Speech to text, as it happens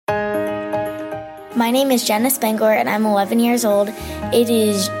My name is Jenna Spengler, and I'm 11 years old. It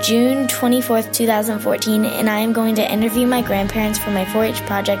is June 24th, 2014, and I am going to interview my grandparents for my 4-H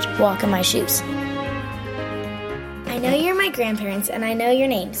project, Walk in My Shoes. I know you're my grandparents, and I know your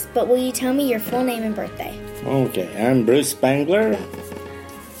names, but will you tell me your full name and birthday? Okay, I'm Bruce Spengler,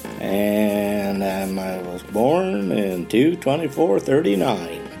 and I was born in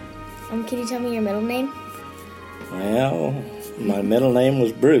 2/24/39. Can you tell me your middle name? Well, my middle name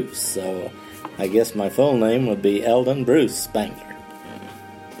was Bruce, so I guess my full name would be Eldon Bruce Spengler.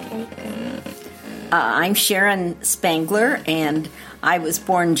 I'm Sharon Spengler, and I was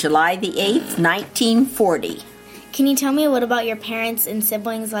born July the 8th, 1940. Can you tell me a little about your parents and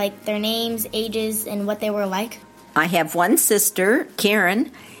siblings, like their names, ages, and what they were like? I have one sister, Karen,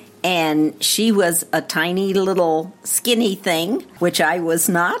 and she was a tiny little skinny thing, which I was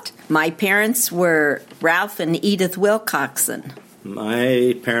not. My parents were Ralph and Edith Wilcoxon.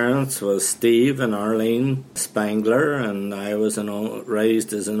 My parents was Steve and Arlene Spengler, and I was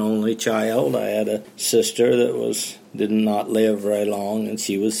raised as an only child. I had a sister that did not live very long, and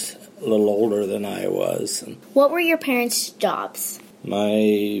she was a little older than I was. What were your parents' jobs?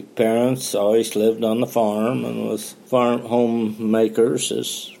 My parents always lived on the farm and was homemakers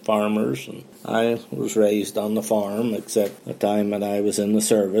as farmers, and I was raised on the farm except the time that I was in the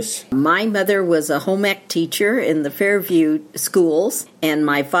service. My mother was a home ec teacher in the Fairview schools, and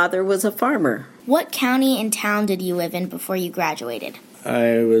my father was a farmer. What county and town did you live in before you graduated?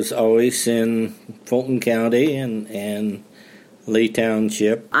 I was always in Fulton County and Lee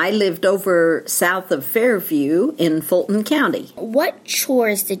Township. I lived over south of Fairview in Fulton County. What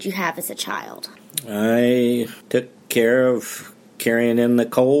chores did you have as a child? I took care of carrying in the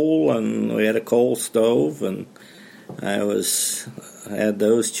coal, and we had a coal stove, and I had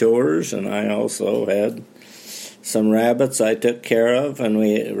those chores, and I also had some rabbits I took care of, and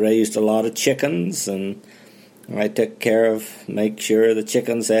we raised a lot of chickens, and I took care of make sure the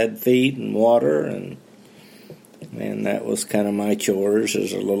chickens had feed and water, and that was kind of my chores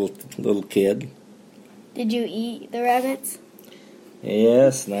as a little kid. Did you eat the rabbits?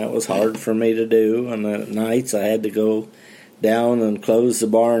 Yes, and that was hard for me to do. And then at nights I had to go down and close the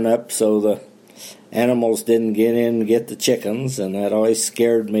barn up so the animals didn't get in and get the chickens. And that always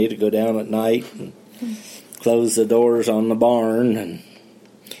scared me to go down at night and close the doors on the barn. And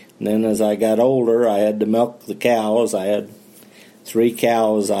then as I got older, I had to milk the cows. I had 3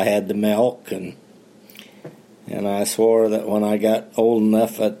 cows I had to milk, and I swore that when I got old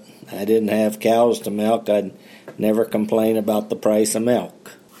enough that I didn't have cows to milk, I'd never complain about the price of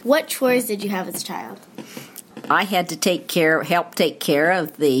milk. What chores did you have as a child? I had to help take care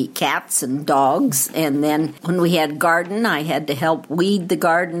of the cats and dogs, and then when we had garden, I had to help weed the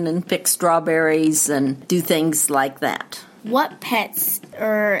garden and pick strawberries and do things like that. What pets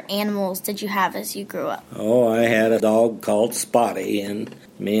or animals did you have as you grew up? Oh, I had a dog called Spotty, and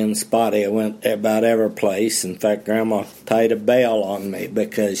me and Spotty went about every place. In fact, Grandma tied a bail on me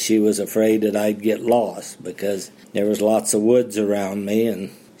because she was afraid that I'd get lost, because there was lots of woods around me,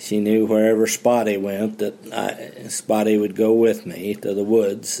 and she knew wherever Spotty went that Spotty would go with me to the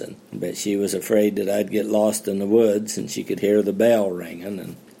woods. But she was afraid that I'd get lost in the woods, and she could hear the bell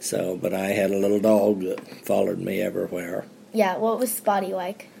ringing. But I had a little dog that followed me everywhere. Yeah, what was Spotty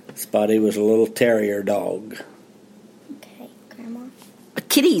like? Spotty was a little terrier dog. Okay, Grandma.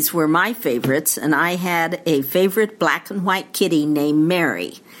 Kitties were my favorites, and I had a favorite black and white kitty named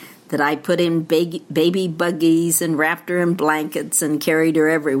Mary that I put in baby buggies and wrapped her in blankets and carried her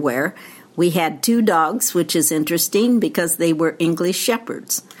everywhere. We had 2 dogs, which is interesting because they were English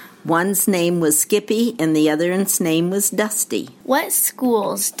Shepherds. One's name was Skippy, and the other's name was Dusty. What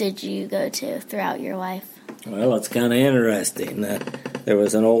schools did you go to throughout your life? Well, it's kind of interesting. There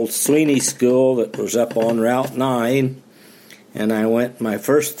was an old Sweeney school that was up on Route 9, and I went my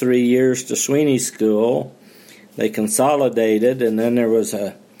first 3 years to Sweeney school. They consolidated, and then there was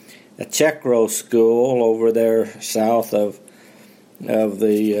a Chekro school over there south of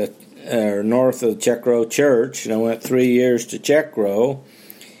the north of Chekro Church, and I went 3 years to Chekro.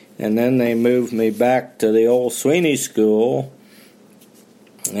 And then they moved me back to the old Sweeney school,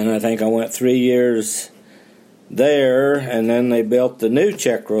 and I think I went 3 years there, and then they built the new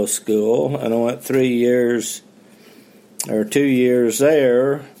Chekro school, and I went 2 years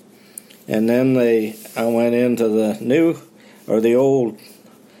there, and then I went into the old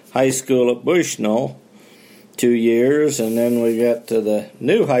high school at Bushnell 2 years, and then we got to the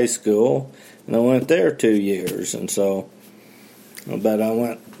new high school, and I went there 2 years, but I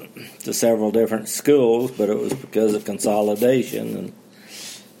went to several different schools, but it was because of consolidation, and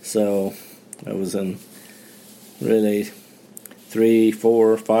so I was in really 3,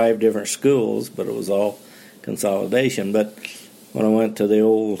 4, 5 different schools, but it was all consolidation. But when I went to the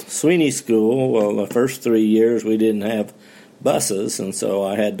old Sweeney School, well, the first 3 years we didn't have buses, and so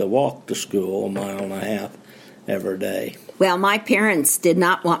I had to walk to school 1.5 miles every day. Well, my parents did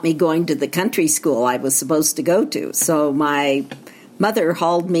not want me going to the country school I was supposed to go to, so my mother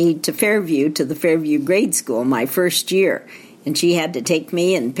hauled me to Fairview, to the Fairview grade school, my first year, and she had to take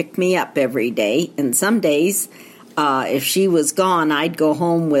me and pick me up every day. And some days, if she was gone, I'd go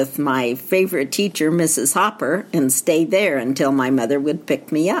home with my favorite teacher, Mrs. Hopper, and stay there until my mother would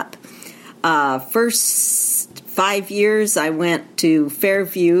pick me up. First 5 years, I went to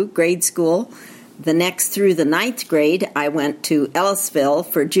Fairview grade school. The next, through the 9th grade, I went to Ellisville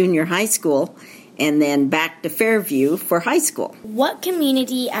for junior high school, and then back to Fairview for high school. What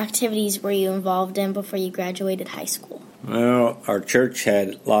community activities were you involved in before you graduated high school? Well, our church had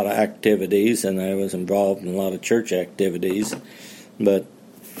a lot of activities, and I was involved in a lot of church activities, but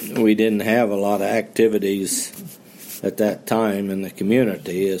we didn't have a lot of activities at that time in the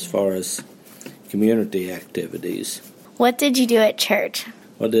community as far as community activities. What did you do at church?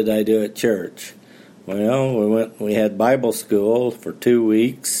 What did I do at church? Well, we had Bible school for 2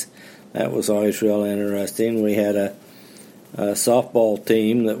 weeks. That was always real interesting. We had a softball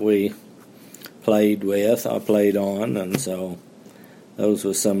team that we played with, I played on, and so those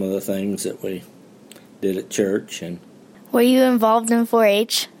were some of the things that we did at church. And were you involved in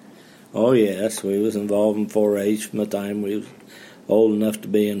 4-H? Oh, yes, we was involved in 4-H from the time we was old enough to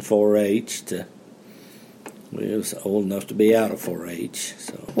be in 4-H to we was old enough to be out of 4-H.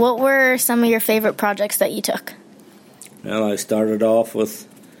 So. What were some of your favorite projects that you took? Well, I started off with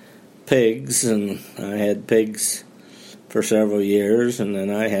pigs, and I had pigs for several years, and then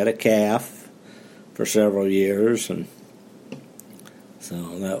I had a calf for several years, and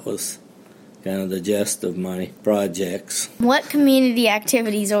so that was kind of the gist of my projects. What community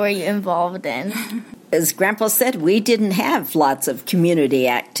activities were you involved in? As Grandpa said, we didn't have lots of community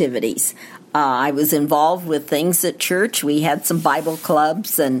activities. I was involved with things at church. We had some Bible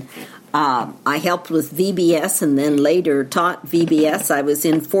clubs, and I helped with VBS and then later taught VBS. I was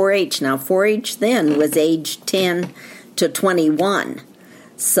in 4-H. Now, 4-H then was age 10 to 21.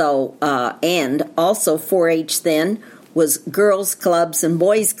 So, and also 4-H then was girls' clubs and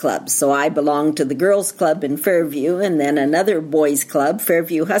boys' clubs. So I belonged to the girls' club in Fairview and then another boys' club,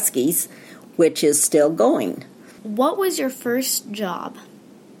 Fairview Huskies, which is still going. What was your first job?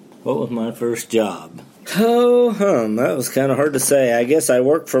 What was my first job? That was kind of hard to say. I guess I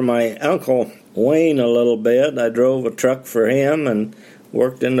worked for my Uncle Wayne a little bit. I drove a truck for him and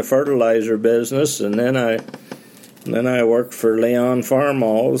worked in the fertilizer business, and then I worked for Leon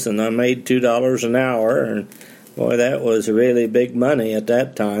Farmalls, and I made $2 an hour, and boy, that was really big money at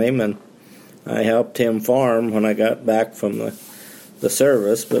that time, and I helped him farm when I got back from the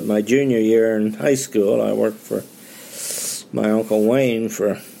service. But my junior year in high school, I worked for my Uncle Wayne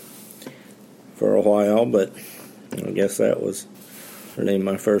for a while, but I guess that was really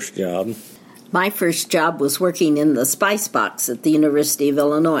my first job. My first job was working in the spice box at the University of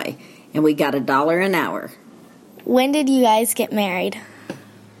Illinois, and we got $1 an hour. When did you guys get married?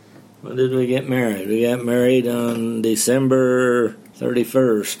 When did we get married? We got married on December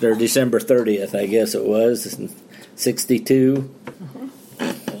 31st, or December 30th, I guess it was, 62.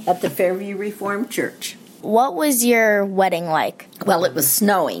 At the Fairview Reformed Church. What was your wedding like? Well, it was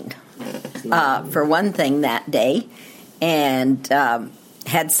snowing, for one thing, that day, and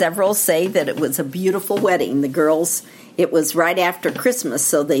had several say that it was a beautiful wedding. The girls, it was right after Christmas,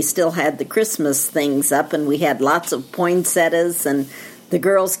 so they still had the Christmas things up, and we had lots of poinsettias, and the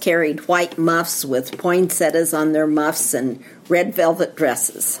girls carried white muffs with poinsettias on their muffs and red velvet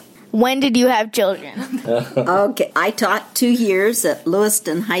dresses. When did you have children? Okay, I taught 2 years at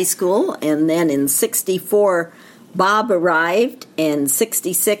Lewiston High School, and then in 64, Bob arrived, and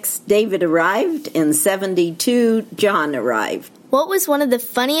 66, David arrived, and 72, John arrived. What was one of the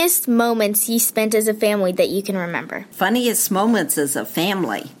funniest moments you spent as a family that you can remember? Funniest moments as a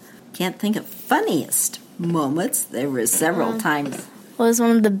family? Can't think of funniest moments. There were several times. What was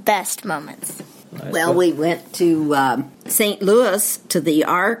one of the best moments? Well, we went to St. Louis, to the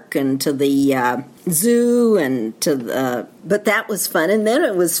Ark, and to the zoo, and but that was fun. And then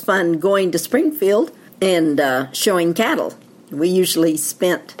it was fun going to Springfield and showing cattle. We usually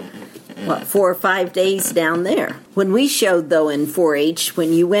spent, 4 or 5 days down there. When we showed, though, in 4-H,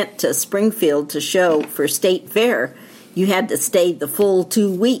 when you went to Springfield to show for State Fair, you had to stay the full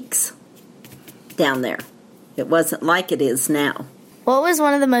 2 weeks down there. It wasn't like it is now. What was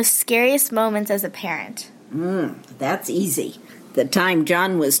one of the most scariest moments as a parent? That's easy. The time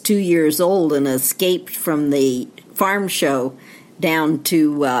John was 2 years old and escaped from the farm show down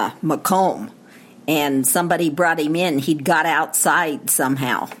to Macomb, and somebody brought him in. He'd got outside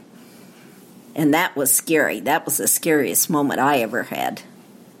somehow. And that was scary. That was the scariest moment I ever had.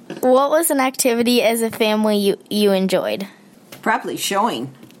 What was an activity as a family you enjoyed? Probably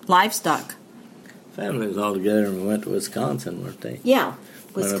showing livestock. Family was all together and we went to Wisconsin, weren't they? Yeah,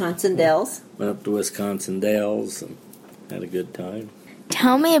 Wisconsin Dells. Went up to Wisconsin Dells and had a good time.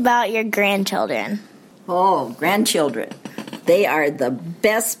 Tell me about your grandchildren. Oh, grandchildren. They are the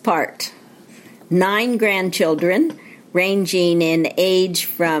best part. 9 grandchildren, ranging in age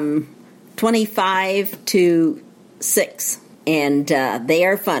from 25 to 6. And they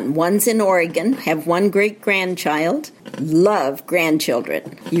are fun. One's in Oregon, have 1 great-grandchild. Love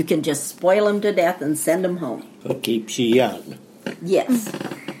grandchildren. You can just spoil them to death and send them home. So it keeps you young. Yes.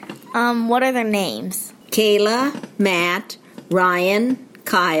 What are their names? Kayla, Matt, Ryan,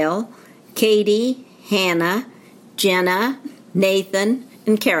 Kyle, Katie, Hannah, Jenna, Nathan,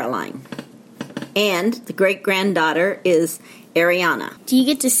 and Caroline. And the great-granddaughter is Ariana. Do you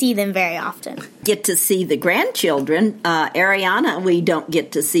get to see them very often? Get to see the grandchildren. Ariana we don't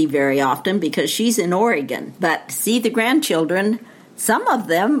get to see very often because she's in Oregon. But see the grandchildren, some of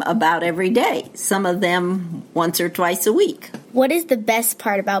them about every day. Some of them once or twice a week. What is the best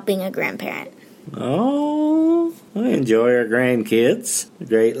part about being a grandparent? Oh, I enjoy our grandkids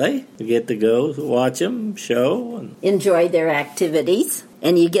greatly. We get to go watch them, show. And enjoy their activities.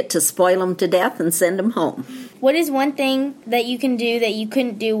 And you get to spoil them to death and send them home. What is one thing that you can do that you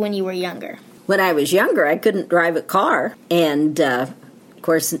couldn't do when you were younger? When I was younger, I couldn't drive a car. And, of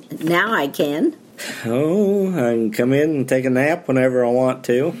course, now I can. Oh, I can come in and take a nap whenever I want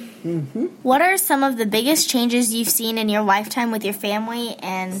to. Mm-hmm. What are some of the biggest changes you've seen in your lifetime with your family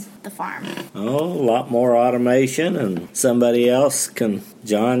and the farm? Oh, a lot more automation, and somebody else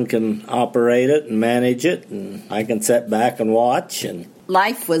John can operate it and manage it, and I can sit back and watch. And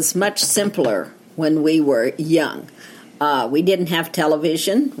life was much simpler when we were young. We didn't have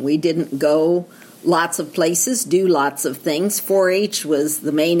television. We didn't go lots of places, do lots of things. 4-H was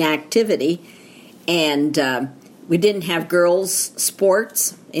the main activity, and we didn't have girls'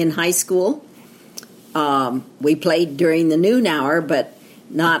 sports in high school. We played during the noon hour, but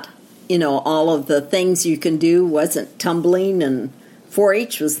not, all of the things you can do wasn't tumbling, and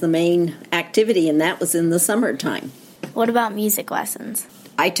 4-H was the main activity, and that was in the summertime. What about music lessons?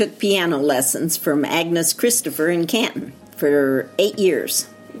 I took piano lessons from Agnes Christopher in Canton for 8 years.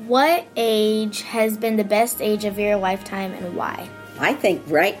 What age has been the best age of your lifetime and why? I think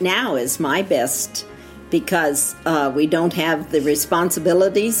right now is my best because we don't have the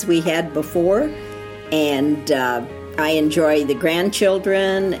responsibilities we had before, and I enjoy the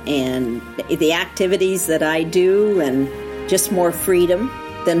grandchildren and the activities that I do, and just more freedom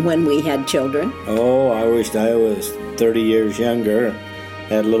than when we had children. Oh, I wished I was 30 years younger,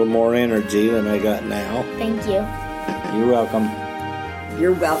 had a little more energy than I got now. Thank you. You're welcome.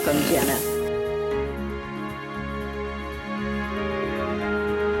 You're welcome, Jenna.